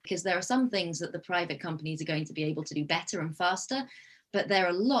because there are some things that the private companies are going to be able to do better and faster. But there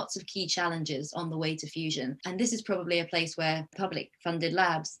are lots of key challenges on the way to fusion. And this is probably a place where public funded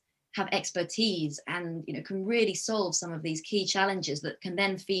labs have expertise and can really solve some of these key challenges that can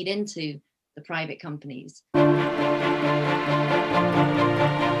then feed into the private companies.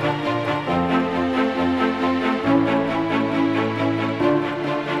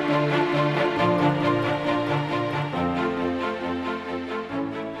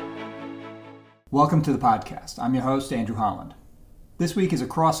 Welcome to the podcast. I'm your host, Andrew Holland. This week is a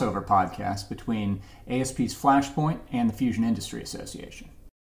crossover podcast between ASP's Flashpoint and the Fusion Industry Association.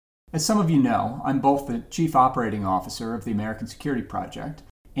 As some of you know, I'm both the Chief Operating Officer of the American Security Project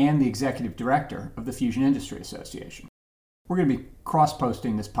and the Executive Director of the Fusion Industry Association. We're going to be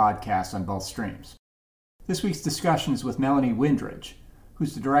cross-posting this podcast on both streams. This week's discussion is with Melanie Windridge,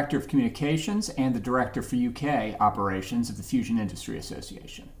 who's the Director of Communications and the Director for UK Operations of the Fusion Industry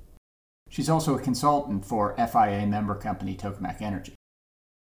Association. She's also a consultant for FIA member company Tokamak Energy.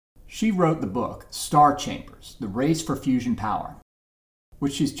 She wrote the book Star Chambers, The Race for Fusion Power,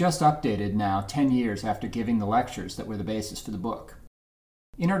 which she's just updated now 10 years after giving the lectures that were the basis for the book.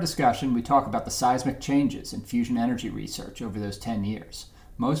 In our discussion, we talk about the seismic changes in fusion energy research over those 10 years,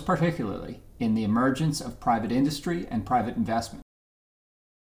 most particularly in the emergence of private industry and private investment.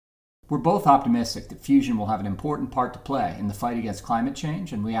 We're both optimistic that fusion will have an important part to play in the fight against climate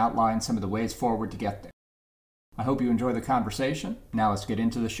change, and we outline some of the ways forward to get there. I hope you enjoy the conversation. Now let's get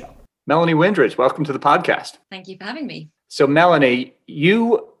into the show. Melanie Windridge, welcome to the podcast. Thank you for having me. So Melanie,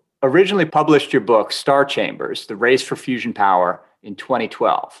 you originally published your book, Star Chambers, The Race for Fusion Power, in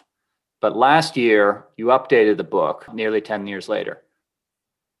 2012. But last year, you updated the book nearly 10 years later.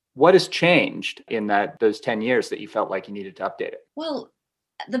 What has changed in those 10 years that you felt like you needed to update it? Well,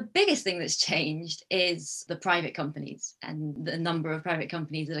 the biggest thing that's changed is the private companies and the number of private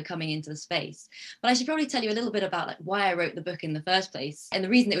companies that are coming into the space. But I should probably tell you a little bit about why I wrote the book in the first place. And the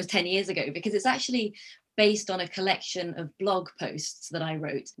reason it was 10 years ago, because it's actually based on a collection of blog posts that I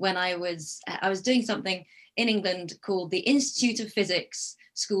wrote when I was doing something in England called the Institute of Physics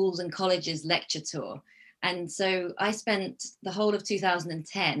Schools and Colleges Lecture Tour. And so I spent the whole of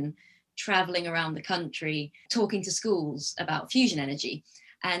 2010 traveling around the country talking to schools about fusion energy.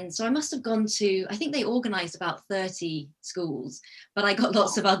 And so I must have gone to, I think they organized about 30 schools, but I got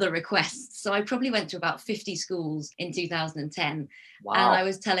lots of other requests. So I probably went to about 50 schools in 2010. Wow. And I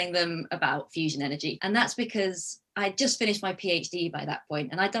was telling them about fusion energy. And that's because I just finished my PhD by that point.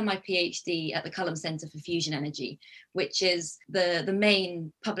 And I'd done my PhD at the Culham Centre for Fusion Energy, which is the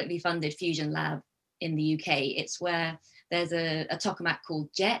main publicly funded fusion lab in the UK. It's where there's a tokamak called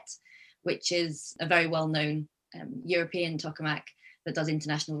JET, which is a very well-known European tokamak that does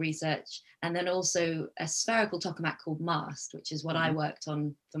international research, and then also a spherical tokamak called MAST, which is what I worked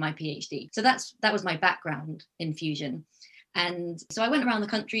on for my PhD. So that was my background in fusion. And so I went around the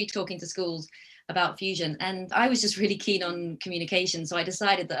country talking to schools about fusion, and I was just really keen on communication. So I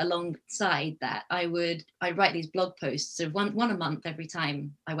decided that alongside that, I'd write these blog posts, so one a month every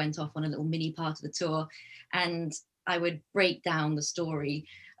time I went off on a little mini part of the tour, and I would break down the story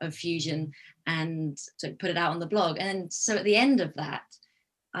of fusion and to put it out on the blog. And so at the end of that,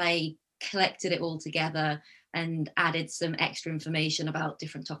 I collected it all together and added some extra information about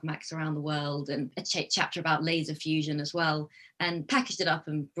different tokamaks around the world and a chapter about laser fusion as well, and packaged it up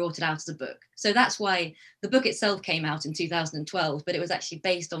and brought it out as a book. So that's why the book itself came out in 2012, but it was actually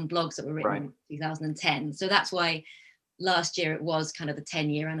based on blogs that were written in 2010. So that's why last year it was kind of the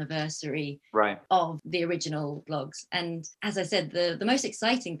 10-year anniversary of the original blogs. And as I said, the most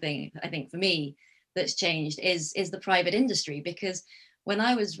exciting thing, I think, for me that's changed is the private industry, because when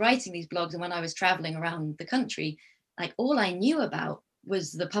I was writing these blogs and when I was traveling around the country, all I knew about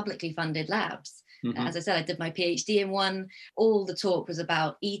was the publicly funded labs. As I said, I did my PhD in one. All the talk was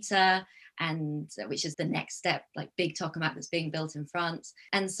about ITER, and which is the next step, big tokamak that's being built in France.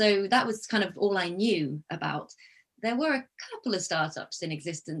 And so that was kind of all I knew about. There were a couple of startups in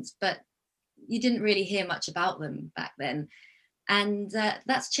existence, but you didn't really hear much about them back then. And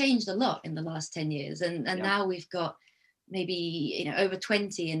that's changed a lot in the last 10 years. And now we've got maybe over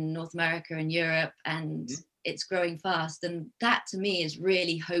 20 in North America and Europe, and it's growing fast. And that to me is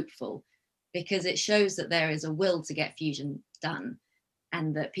really hopeful, because it shows that there is a will to get fusion done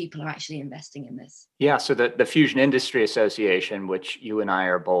and that people are actually investing in this. Yeah, so the Fusion Industry Association, which you and I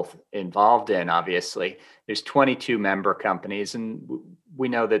are both involved in, obviously, there's 22 member companies, and we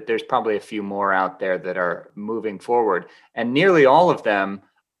know that there's probably a few more out there that are moving forward, and nearly all of them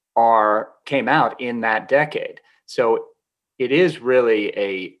came out in that decade. So it is really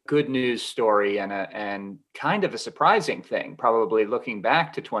a good news story and kind of a surprising thing, probably looking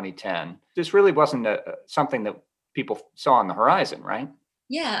back to 2010. This really wasn't something that people saw on the horizon, right?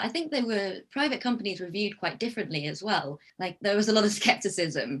 Yeah, I think private companies were viewed quite differently as well. Like there was a lot of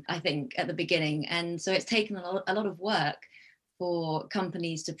skepticism, I think, at the beginning. And so it's taken a lot of work for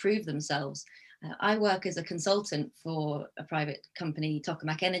companies to prove themselves. I work as a consultant for a private company,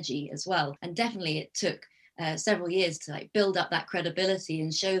 Tokamak Energy, as well. And definitely it took several years to like build up that credibility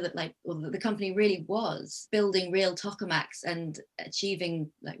and show that the company really was building real tokamaks and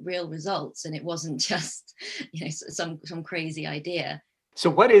achieving like real results. And it wasn't just, some crazy idea. So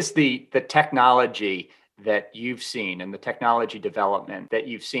what is the technology that you've seen and the technology development that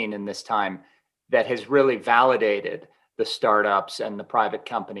you've seen in this time that has really validated the startups and the private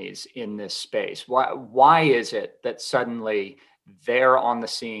companies in this space? Why is it that suddenly they're on the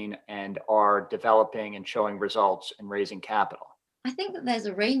scene and are developing and showing results and raising capital? I think that there's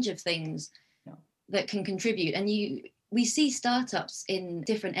a range of things that can contribute, and we see startups in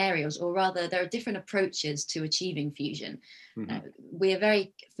different areas, or rather there are different approaches to achieving fusion. Mm-hmm. We are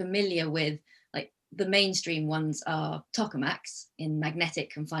very familiar with like the mainstream ones are tokamaks in magnetic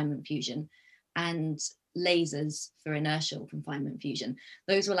confinement fusion and lasers for inertial confinement fusion.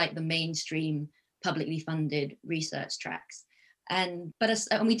 Those were like the mainstream publicly funded research tracks. And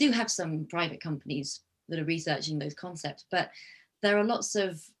we do have some private companies that are researching those concepts, but there are lots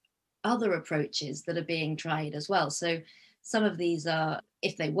of other approaches that are being tried as well. So some of these are,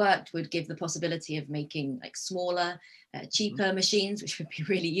 if they worked, would give the possibility of making like smaller, cheaper machines, which would be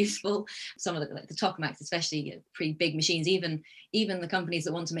really useful. Some of the tokamaks, especially pretty big machines, even the companies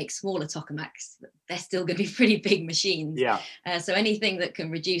that want to make smaller tokamaks, they're still going to be pretty big machines. Yeah. So anything that can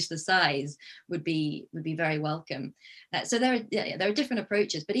reduce the size would be very welcome. So there are different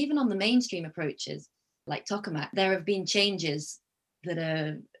approaches, but even on the mainstream approaches like tokamak, there have been changes that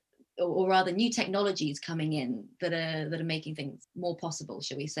are, or rather new technologies coming in that are making things more possible,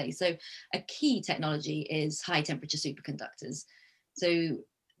 shall we say. So a key technology is high temperature superconductors. So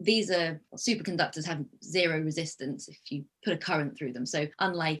these are superconductors have zero resistance if you put a current through them. So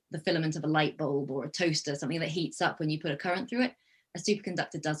unlike the filament of a light bulb or a toaster, something that heats up when you put a current through it, a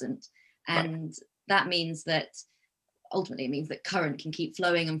superconductor doesn't. And that means that ultimately it means that current can keep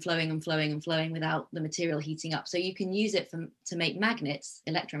flowing and flowing and flowing and flowing without the material heating up. So you can use it to make magnets,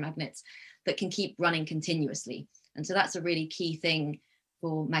 electromagnets, that can keep running continuously. And so that's a really key thing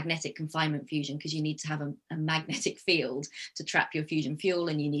for magnetic confinement fusion, because you need to have a magnetic field to trap your fusion fuel,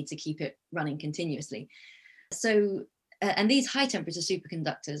 and you need to keep it running continuously. So, and these high temperature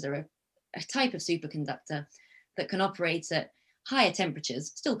superconductors are a type of superconductor that can operate at higher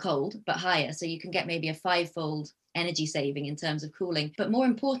temperatures, still cold, but higher. So you can get maybe a 5-fold energy saving in terms of cooling. But more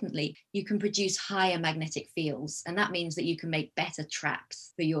importantly, you can produce higher magnetic fields. And that means that you can make better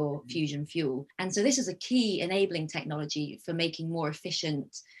traps for your fusion fuel. And so this is a key enabling technology for making more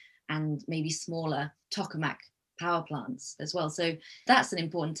efficient and maybe smaller tokamak power plants as well. So that's an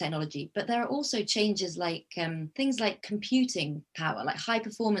important technology. But there are also changes like things like computing power, like high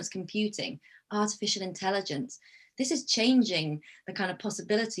performance computing, artificial intelligence. This is changing the kind of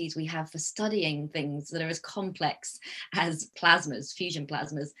possibilities we have for studying things that are as complex as plasmas, fusion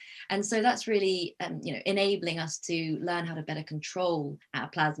plasmas. And so that's really enabling us to learn how to better control our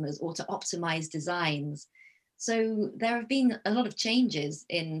plasmas or to optimize designs. So there have been a lot of changes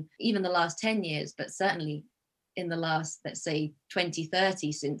in even the last 10 years, but certainly in the last, let's say,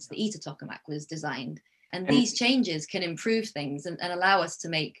 2030 since the ITER tokamak was designed. And these changes can improve things and allow us to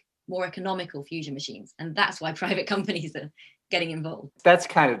make more economical fusion machines. And that's why private companies are getting involved. That's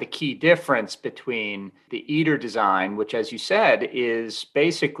kind of the key difference between the ITER design, which, as you said, is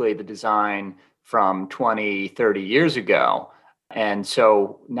basically the design from 20, 30 years ago. And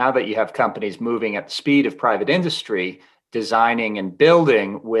so now that you have companies moving at the speed of private industry, designing and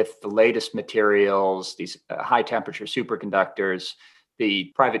building with the latest materials, these high temperature superconductors,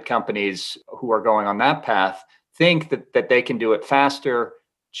 the private companies who are going on that path think that they can do it faster,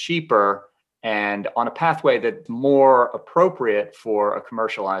 cheaper, and on a pathway that's more appropriate for a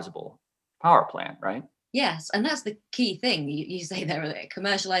commercializable power plant, right? Yes, and that's the key thing. You say they're a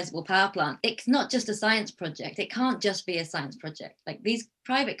commercializable power plant. It's not just a science project. It can't just be a science project. Like these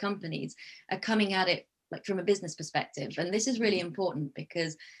private companies are coming at it like from a business perspective. And this is really important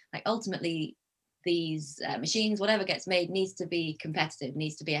because like ultimately these machines, whatever gets made, needs to be competitive,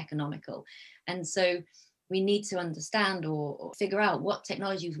 needs to be economical. And so we need to understand or figure out what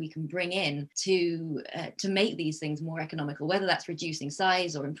technologies we can bring in to make these things more economical, whether that's reducing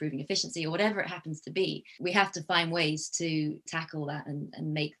size or improving efficiency or whatever it happens to be. We have to find ways to tackle that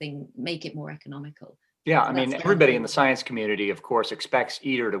and make it more economical. Yeah, So I mean, that's very everybody in the important. science community, of course, expects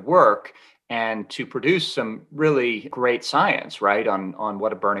ITER to work and to produce some really great science, right, on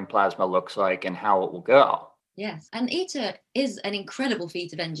what a burning plasma looks like and how it will go. Yes, and ITER is an incredible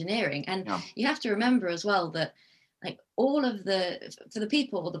feat of engineering, and Yeah. you have to remember as well that, like, all of for the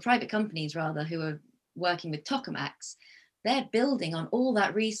people, or the private companies rather, who are working with tokamaks, they're building on all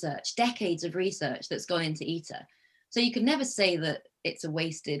that research, decades of research that's gone into ITER. So you could never say that it's a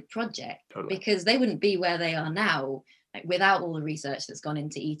wasted project, Totally. because they wouldn't be where they are now, like, without all the research that's gone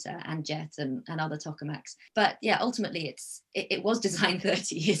into ITER and JET and other tokamaks. But yeah, ultimately it was designed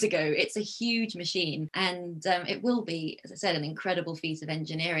 30 years ago. It's a huge machine, and it will be, as I said, an incredible feat of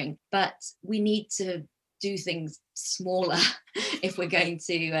engineering. But we need to do things smaller if we're going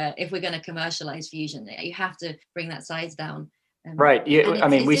to commercialize fusion. You have to bring that size down. Right. Yeah. And I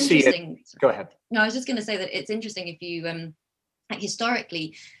mean, it's we see it. interesting. Go ahead. No, I was just going to say that it's interesting if you like,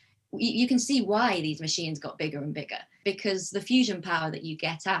 historically, you can see why these machines got bigger and bigger, because the fusion power that you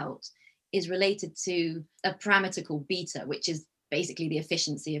get out is related to a parameter called beta, which is basically the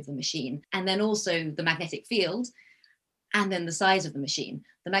efficiency of the machine, and then also the magnetic field, and then the size of the machine.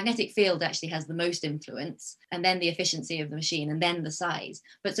 The magnetic field actually has the most influence, and then the efficiency of the machine, and then the size.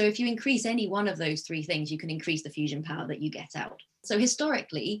 But so if you increase any one of those three things, you can increase the fusion power that you get out. So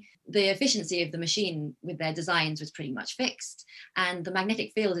historically, the efficiency of the machine with their designs was pretty much fixed, and the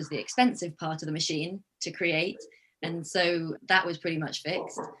magnetic field is the expensive part of the machine to create. And so that was pretty much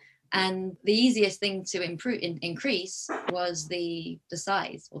fixed. And the easiest thing to increase was the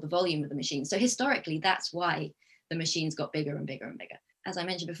size or the volume of the machine. So historically, that's why the machines got bigger and bigger and bigger. As I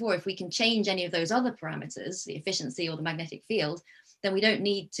mentioned before, if we can change any of those other parameters, the efficiency or the magnetic field, then we don't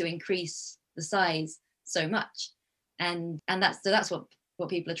need to increase the size so much. And that's what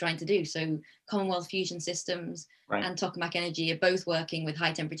people are trying to do. So Commonwealth Fusion Systems Right. and Tokamak Energy are both working with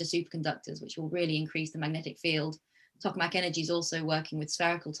high temperature superconductors, which will really increase the magnetic field. Tokamak Energy is also working with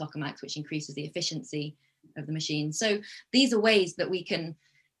spherical tokamaks, which increases the efficiency of the machine. So these are ways that we can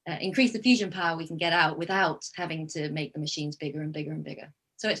increase the fusion power we can get out without having to make the machines bigger and bigger and bigger.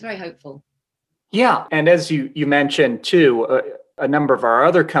 So it's very hopeful. Yeah. And as you mentioned too, a number of our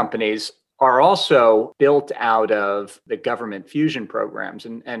other companies are also built out of the government fusion programs.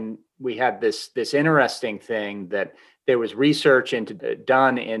 And we had this interesting thing that there was research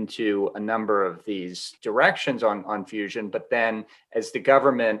done into a number of these directions on fusion, but then as the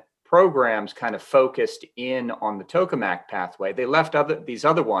government programs kind of focused in on the tokamak pathway, they left these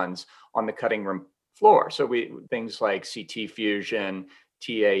other ones on the cutting room floor. So things like CT fusion,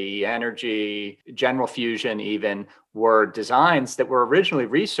 TAE energy, general fusion even were designs that were originally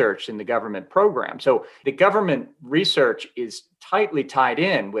researched in the government program. So the government research is tightly tied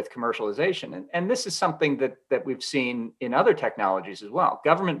in with commercialization. And this is something that we've seen in other technologies as well.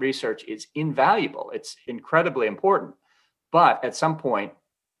 Government research is invaluable. It's incredibly important. But at some point,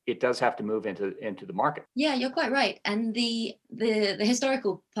 it does have to move into the market. Yeah, you're quite right. And the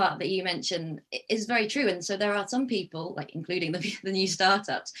historical part that you mentioned is very true. And so there are some people, like including the new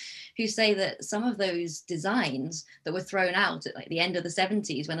startups, who say that some of those designs that were thrown out at like the end of the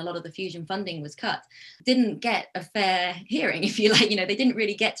 70s, when a lot of the fusion funding was cut, didn't get a fair hearing, if you like. They didn't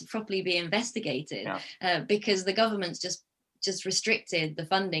really get to properly be investigated. Yeah. Because the government's just restricted the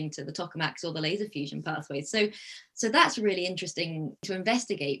funding to the tokamaks or the laser fusion pathways. So that's really interesting to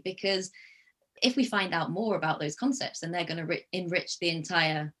investigate, because if we find out more about those concepts, then they're going to enrich the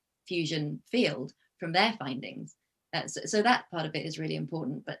entire fusion field from their findings. So that part of it is really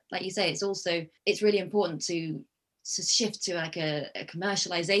important. But like you say, it's really important to shift to like a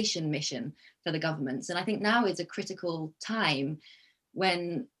commercialization mission for the governments. And I think now is a critical time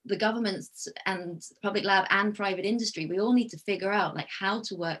when the governments and public lab and private industry, we all need to figure out like how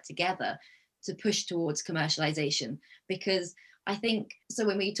to work together to push towards commercialization. Because I think, so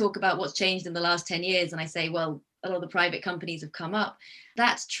when we talk about what's changed in the last 10 years, and I say, well, a lot of the private companies have come up,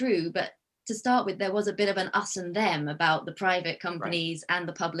 that's true. But to start with, there was a bit of an us and them about the private companies and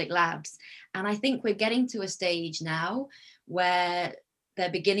the public labs. And I think we're getting to a stage now where they're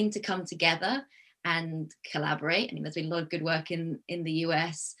beginning to come together and collaborate. I mean, there's been a lot of good work in the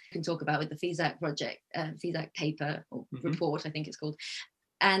US. You can talk about with the FESAC project, FESAC paper or report, I think it's called,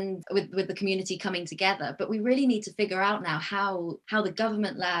 and with the community coming together. But we really need to figure out now how the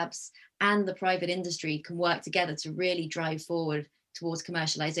government labs and the private industry can work together to really drive forward towards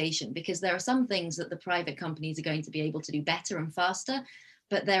commercialization, because there are some things that the private companies are going to be able to do better and faster,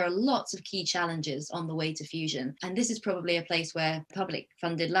 but there are lots of key challenges on the way to fusion. And this is probably a place where public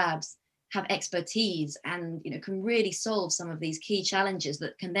funded labs have expertise and can really solve some of these key challenges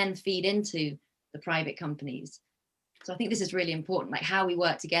that can then feed into the private companies. So I think this is really important. Like how we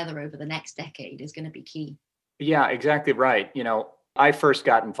work together over the next decade is going to be key. Yeah, exactly right. I first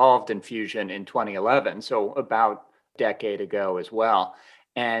got involved in fusion in 2011, so about a decade ago as well.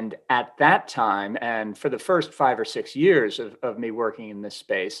 And at that time, and for the first 5 or 6 years of me working in this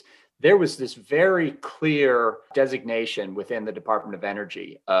space, there was this very clear designation within the Department of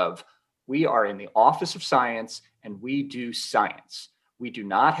Energy of we are in the Office of Science and we do science. We do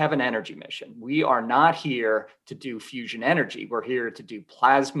not have an energy mission. We are not here to do fusion energy. We're here to do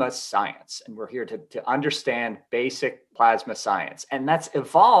plasma science, and we're here to understand basic plasma science. And that's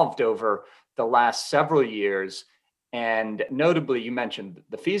evolved over the last several years. And notably, you mentioned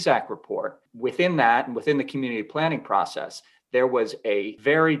the FESAC report. Within that and within the community planning process, there was a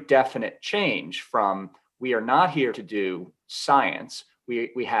very definite change from we are not here to do science.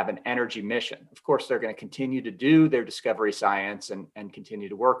 We have an energy mission. Of course, they're going to continue to do their discovery science and continue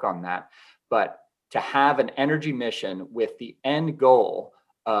to work on that. But to have an energy mission with the end goal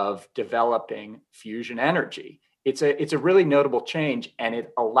of developing fusion energy, it's a really notable change, and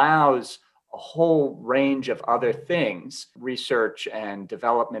it allows a whole range of other things, research and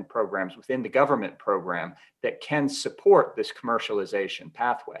development programs within the government program that can support this commercialization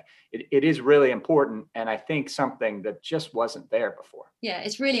pathway. It is really important, and I think something that just wasn't there before. Yeah,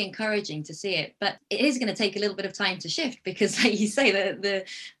 it's really encouraging to see it, but it is going to take a little bit of time to shift because, like you say,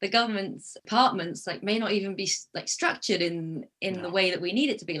 the government's departments may not even be structured in No. the way that we need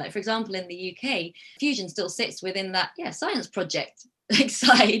it to be. Like, for example, in the UK, fusion still sits within that science project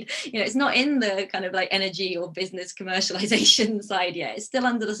side. It's not in the kind of energy or business commercialization side yet. It's still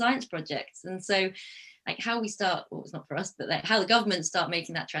under the science projects. And so how we start, well, it's not for us, but how the government start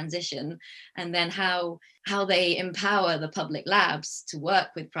making that transition, and then how they empower the public labs to work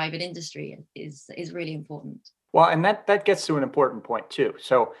with private industry is really important. Well, and that gets to an important point too.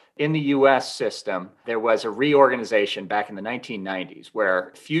 So in the US system, there was a reorganization back in the 1990s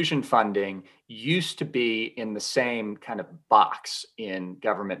where fusion funding used to be in the same kind of box in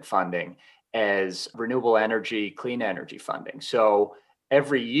government funding as renewable energy, clean energy funding. So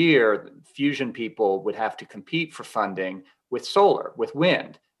every year, fusion people would have to compete for funding with solar, with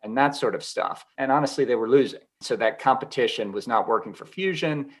wind, and that sort of stuff. And honestly, they were losing. So that competition was not working for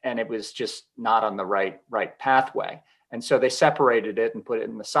fusion, and it was just not on the right pathway. And so they separated it and put it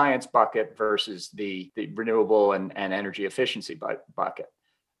in the science bucket versus the renewable and energy efficiency bucket.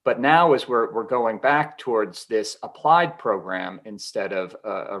 But now, as we're going back towards this applied program instead of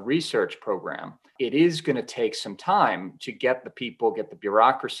a research program, it is going to take some time to get the people, get the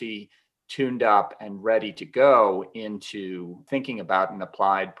bureaucracy tuned up and ready to go into thinking about an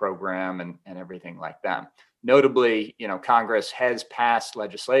applied program and everything like that. Notably, Congress has passed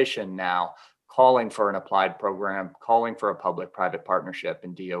legislation now calling for an applied program, calling for a public-private partnership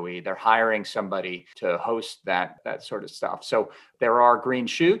in DOE. They're hiring somebody to host that sort of stuff. So there are green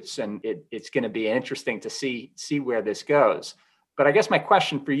shoots, and it's going to be interesting to see where this goes. But I guess my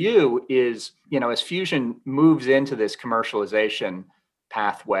question for you is, as fusion moves into this commercialization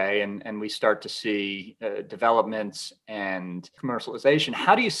pathway and we start to see developments and commercialization,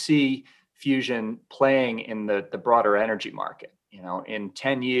 how do you see fusion playing in the broader energy market? In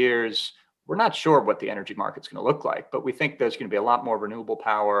 10 years, we're not sure what the energy market's going to look like, but we think there's going to be a lot more renewable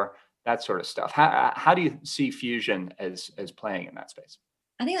power, that sort of stuff. How do you see fusion as playing in that space?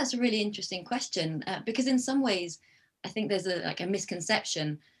 I think that's a really interesting question because in some ways, I think there's a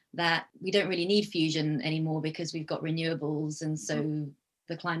misconception that we don't really need fusion anymore because we've got renewables, and so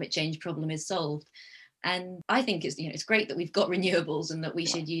the climate change problem is solved. And I think it's great that we've got renewables and that we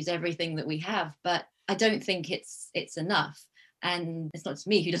should use everything that we have, but I don't think it's enough. And it's not just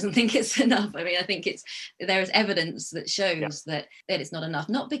me who doesn't think it's enough. I mean, I think there is evidence that shows that it's not enough,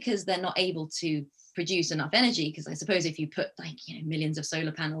 not because they're not able to produce enough energy, because I suppose if you put millions of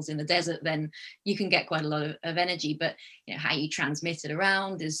solar panels in the desert, then you can get quite a lot of energy, but how you transmit it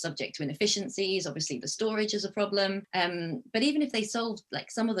around is subject to inefficiencies. Obviously the storage is a problem, but even if they solved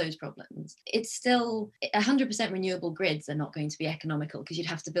some of those problems, it's still 100% renewable grids are not going to be economical because you'd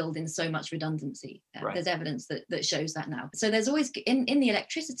have to build in so much redundancy. Right. There's evidence that shows that now. So there's always in the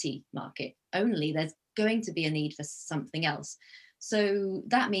electricity market only, there's going to be a need for something else. So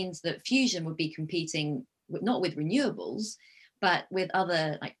that means that fusion would be competing not with renewables, but with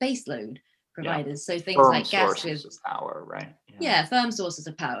other baseload providers. So things firm like gas with power, right? Firm sources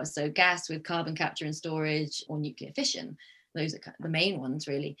of power. So gas with carbon capture and storage, or nuclear fission. Those are the main ones,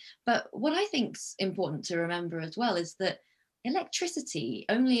 really. But what I think's important to remember as well is that electricity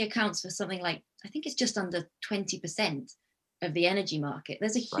only accounts for something I think it's just under 20% of the energy market.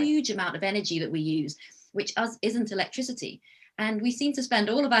 There's a huge amount of energy that we use, which isn't electricity. And we seem to spend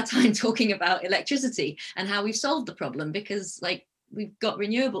all of our time talking about electricity and how we've solved the problem because like we've got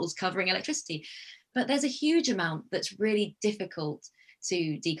renewables covering electricity. But there's a huge amount that's really difficult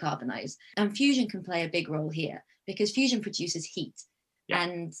to decarbonize. And fusion can play a big role here because fusion produces heat. Yeah.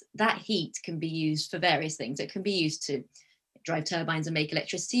 And that heat can be used for various things. It can be used to drive turbines and make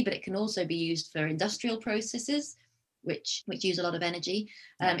electricity, but it can also be used for industrial processes, which use a lot of energy.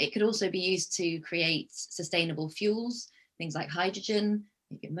 It could also be used to create sustainable fuels, things like hydrogen,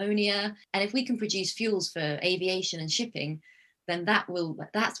 ammonia. And if we can produce fuels for aviation and shipping, then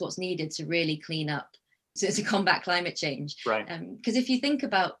that's what's needed to really clean up, to combat climate change. Right. Because if you think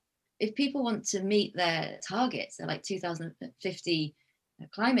about, if people want to meet their targets, they're like 2050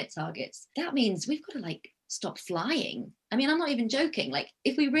 climate targets, that means we've got to like stop flying. I mean, I'm not even joking. Like,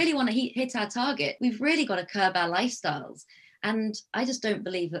 if we really want to hit our target, we've really got to curb our lifestyles. And I just don't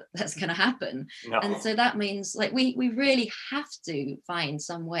believe that that's going to happen. No. And so that means like we really have to find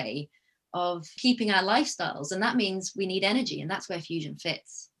some way of keeping our lifestyles. And that means we need energy. And that's where fusion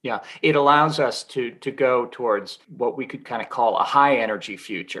fits. Yeah, it allows us to go towards what we could kind of call a high energy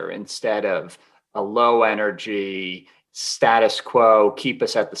future instead of a low energy status quo, keep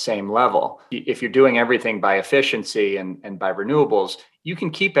us at the same level. If you're doing everything by efficiency and by renewables, you can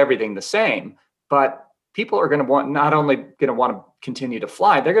keep everything the same, but people are going to want, not only going to want to continue to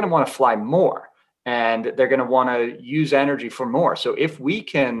fly, they're going to want to fly more, and they're going to want to use energy for more. So if we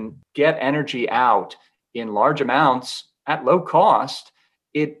can get energy out in large amounts at low cost,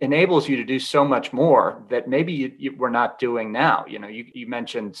 it enables you to do so much more that maybe we're not doing now. You know, you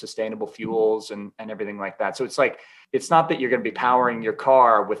mentioned sustainable fuels and everything like that. So it's like, it's not that you're going to be powering your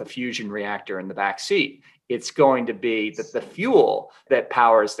car with a fusion reactor in the back seat. It's going to be that the fuel that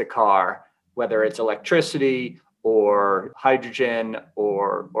powers the car, whether it's electricity or hydrogen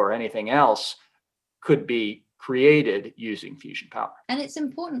or anything else, could be created using fusion power. And it's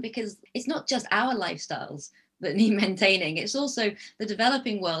important because it's not just our lifestyles that need maintaining. It's also the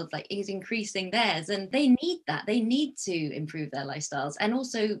developing world, like, is increasing theirs, and they need that. They need to improve their lifestyles, and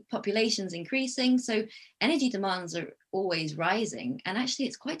also population's increasing, so energy demands are always rising. And actually,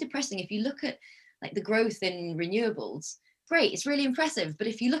 it's quite depressing if you look at like the growth in renewables. Great, it's really impressive, but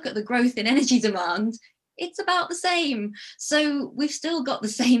if you look at the growth in energy demand, it's about the same. So we've still got the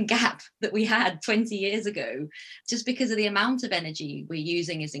same gap that we had 20 years ago, just because of the amount of energy we're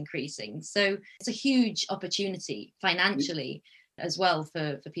using is increasing. So it's a huge opportunity financially as well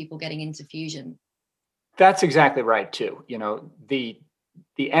for people getting into fusion. That's exactly right too. You know, the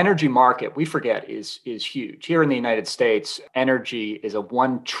energy market, we forget, is huge. Here in the United States, energy is a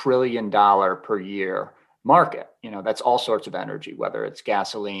 $1 trillion per year market. You know, that's all sorts of energy, whether it's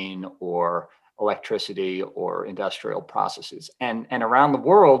gasoline or electricity or industrial processes. And around the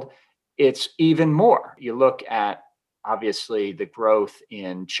world, it's even more. You look at, obviously, the growth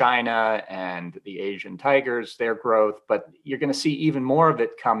in China and the Asian tigers, their growth, but you're going to see even more of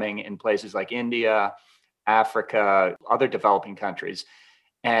it coming in places like India, Africa, other developing countries.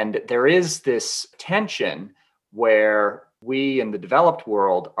 And there is this tension where we in the developed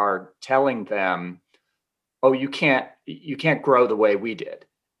world are telling them, oh, you can't grow the way we did.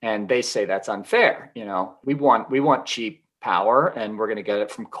 And they say that's unfair. You know, we want cheap power, and we're going to get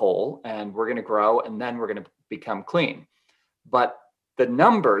it from coal, and we're going to grow, and then we're going to become clean. But the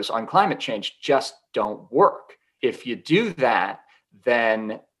numbers on climate change just don't work. If you do that,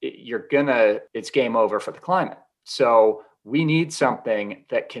 then it's game over for the climate. So we need something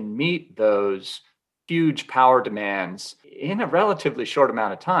that can meet those huge power demands in a relatively short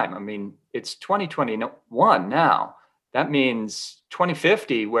amount of time. I mean, it's 2021 now. That means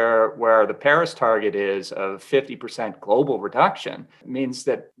 2050, where the Paris target is of 50% global reduction, means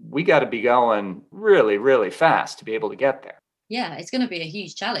that we got to be going really, really fast to be able to get there. Yeah, it's going to be a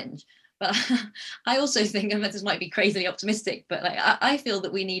huge challenge. But I also think, and this might be crazily optimistic, but like I feel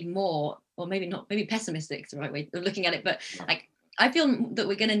that we need more, or maybe pessimistic is the right way of looking at it. But like, I feel that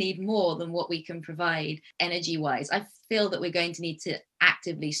we're going to need more than what we can provide energy-wise. I feel that we're going to need to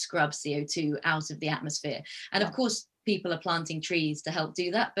actively scrub CO2 out of the atmosphere. And of course, people are planting trees to help do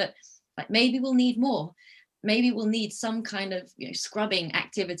that, but like maybe we'll need more. Maybe we'll need some kind of scrubbing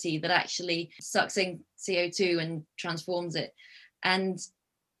activity that actually sucks in CO2 and transforms it. And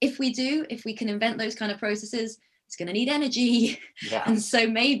if we can invent those kind of processes, it's going to need energy. Yeah. And so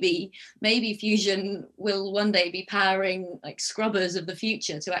maybe fusion will one day be powering like scrubbers of the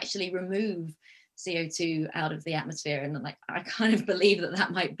future to actually remove CO2 out of the atmosphere. And like, I kind of believe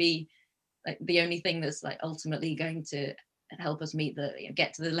that might be like the only thing that's like ultimately going to help us meet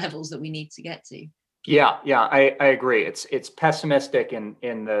get to the levels that we need to get to. Yeah, I agree. It's pessimistic in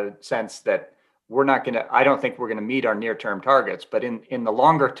the sense that I don't think we're going to meet our near-term targets, but in the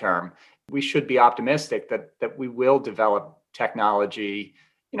longer term, we should be optimistic that we will develop technology.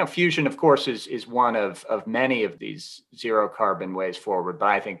 Fusion, of course, is one of many of these zero carbon ways forward, but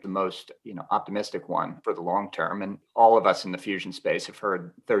I think the most, optimistic one for the long term. And all of us in the fusion space have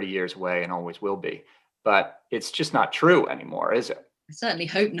heard 30 years away and always will be. But it's just not true anymore, is it? I certainly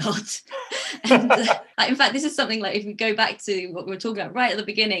hope not. And in fact, this is something like, if we go back to what we were talking about right at the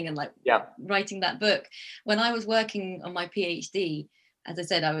beginning and writing that book, when I was working on my PhD, as I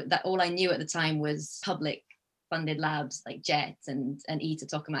said, that all I knew at the time was public funded labs like JET and ITER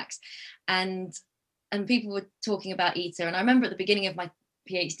tokamaks, and people were talking about ITER. And I remember at the beginning of my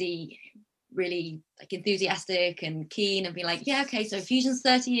PhD, really like enthusiastic and keen and being like, yeah, okay, so fusion's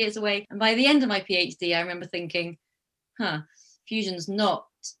 30 years away. And by the end of my PhD, I remember thinking, fusion's not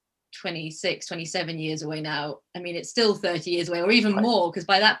 26, 27 years away now. I mean, it's still 30 years away, or even more, because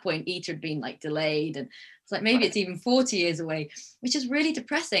by that point ITER had been like delayed, and it's like maybe it's even 40 years away, which is really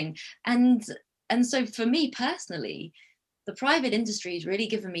depressing. And so for me personally, the private industry has really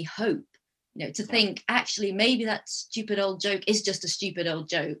given me hope, to think actually maybe that stupid old joke is just a stupid old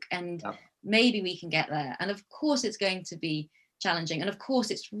joke, and maybe we can get there. And of course it's going to be challenging, and of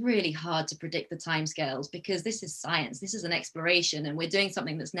course it's really hard to predict the timescales, because this is science, this is an exploration, and we're doing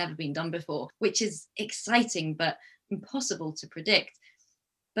something that's never been done before, which is exciting but impossible to predict.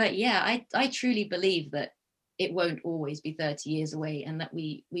 But yeah, I truly believe that it won't always be 30 years away, and that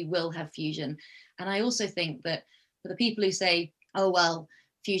we will have fusion. And I also think that for the people who say, oh well,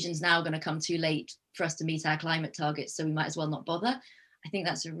 fusion's now going to come too late for us to meet our climate targets, so we might as well not bother, I think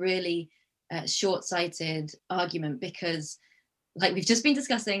that's a really short-sighted argument, because like we've just been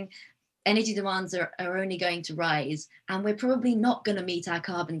discussing, energy demands are only going to rise, and we're probably not going to meet our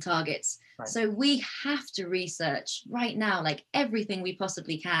carbon targets. So we have to research right now, like everything we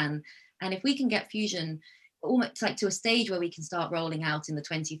possibly can. And if we can get fusion almost like to a stage where we can start rolling out in the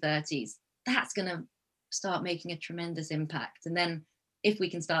 2030s, that's going to start making a tremendous impact. And then if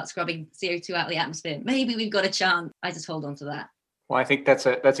we can start scrubbing CO2 out of the atmosphere, maybe we've got a chance. I just hold on to that. Well, I think that's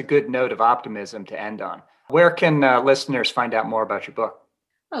a good note of optimism to end on. Where can listeners find out more about your book?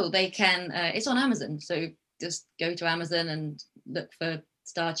 Oh, they can. It's on Amazon. So just go to Amazon and look for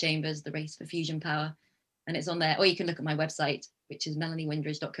Star Chambers, The Race for Fusion Power. And it's on there. Or you can look at my website, which is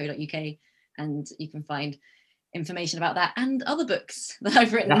melaniewindridge.co.uk. And you can find information about that and other books that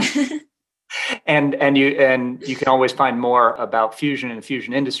I've written. Yeah. And you can always find more about Fusion and the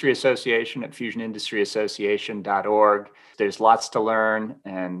Fusion Industry Association at fusionindustryassociation.org. There's lots to learn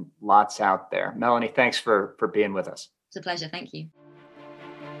and lots out there. Melanie, thanks for being with us. It's a pleasure. Thank you.